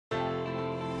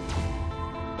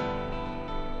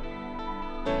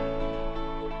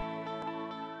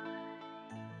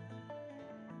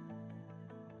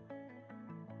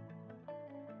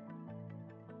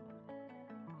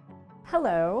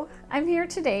Hello, I'm here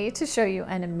today to show you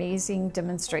an amazing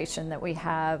demonstration that we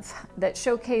have that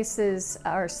showcases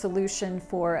our solution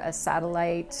for a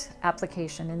satellite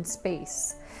application in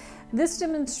space. This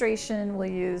demonstration will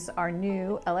use our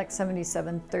new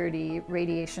LX7730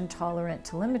 radiation tolerant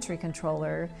telemetry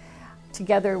controller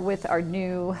together with our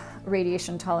new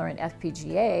radiation tolerant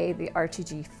FPGA, the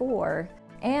RTG4,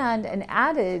 and an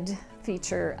added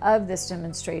feature of this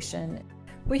demonstration.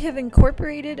 We have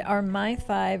incorporated our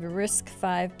Mi-5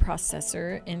 RISC-V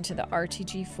processor into the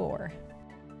RTG4.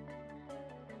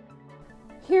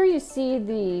 Here you see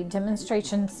the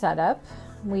demonstration setup.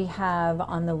 We have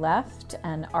on the left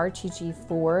an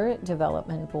RTG4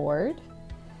 development board,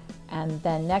 and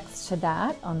then next to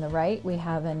that on the right we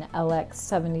have an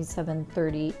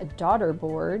LX7730 daughter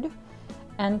board,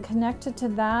 and connected to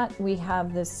that we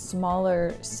have this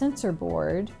smaller sensor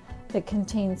board that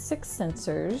contains 6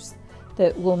 sensors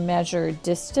that will measure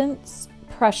distance,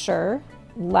 pressure,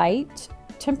 light,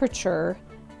 temperature,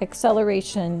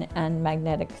 acceleration, and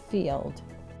magnetic field.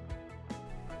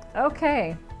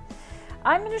 Okay,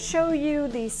 I'm going to show you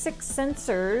the 6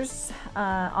 sensors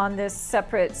on this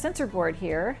separate sensor board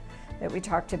here that we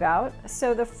talked about.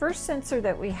 So the first sensor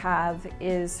that we have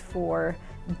is for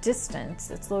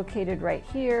distance. It's located right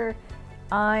here.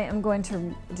 I am going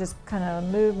to just kind of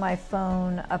move my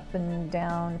phone up and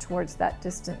down towards that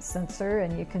distance sensor,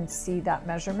 and you can see that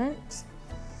measurement.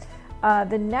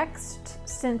 The next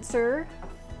sensor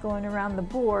going around the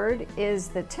board is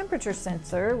the temperature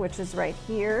sensor, which is right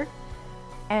here.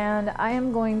 And I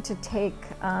am going to take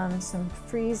some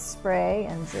freeze spray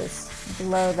and just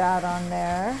blow that on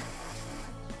there.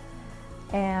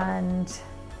 And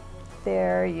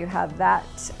there you have that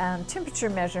temperature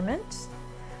measurement.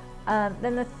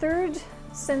 Then the third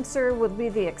sensor would be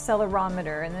the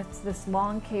accelerometer, and it's this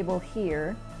long cable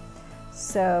here.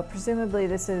 So presumably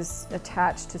this is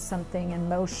attached to something in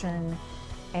motion,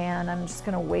 and I'm just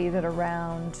going to wave it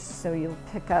around so you'll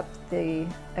pick up the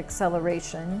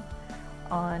acceleration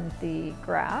on the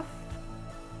graph.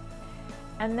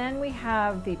 And then we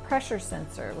have the pressure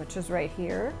sensor, which is right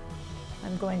here.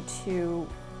 I'm going to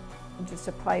just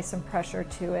apply some pressure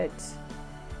to it,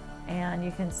 and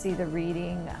you can see the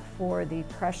reading for the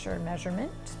pressure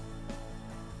measurement.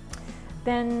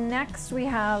 Then next we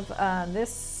have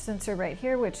this sensor right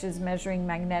here, which is measuring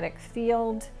magnetic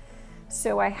field.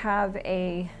 So I have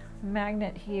a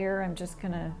magnet here. I'm just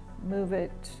going to move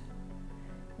it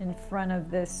in front of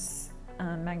this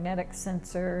magnetic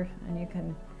sensor, and you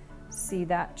can see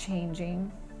that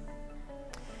changing.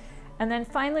 And then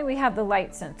finally we have the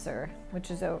light sensor,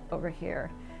 which is over here.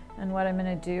 And what I'm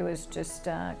going to do is just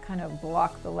kind of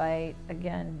block the light.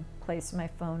 Again, place my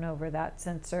phone over that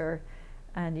sensor,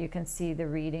 and you can see the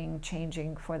reading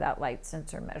changing for that light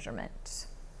sensor measurement.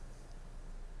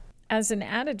 As an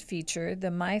added feature,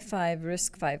 the Mi-5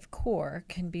 RISC-V core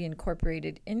can be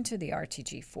incorporated into the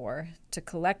RTG4 to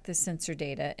collect the sensor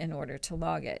data in order to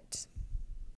log it.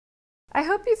 I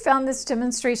hope you found this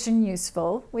demonstration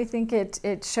useful. We think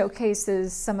it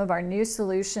showcases some of our new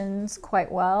solutions quite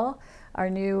well, our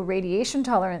new radiation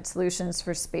tolerant solutions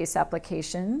for space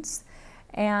applications.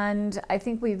 And I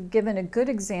think we've given a good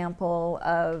example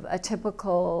of a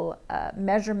typical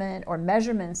measurement or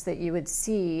measurements that you would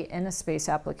see in a space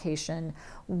application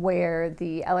where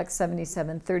the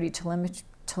LX7730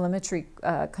 telemetry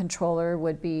controller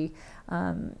would be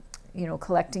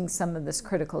collecting some of this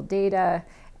critical data,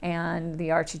 and the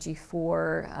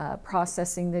RTG4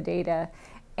 processing the data.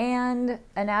 And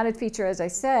an added feature, as I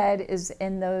said, is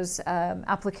in those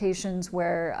applications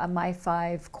where a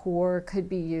Mi-5 core could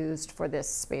be used for this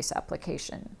space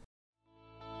application.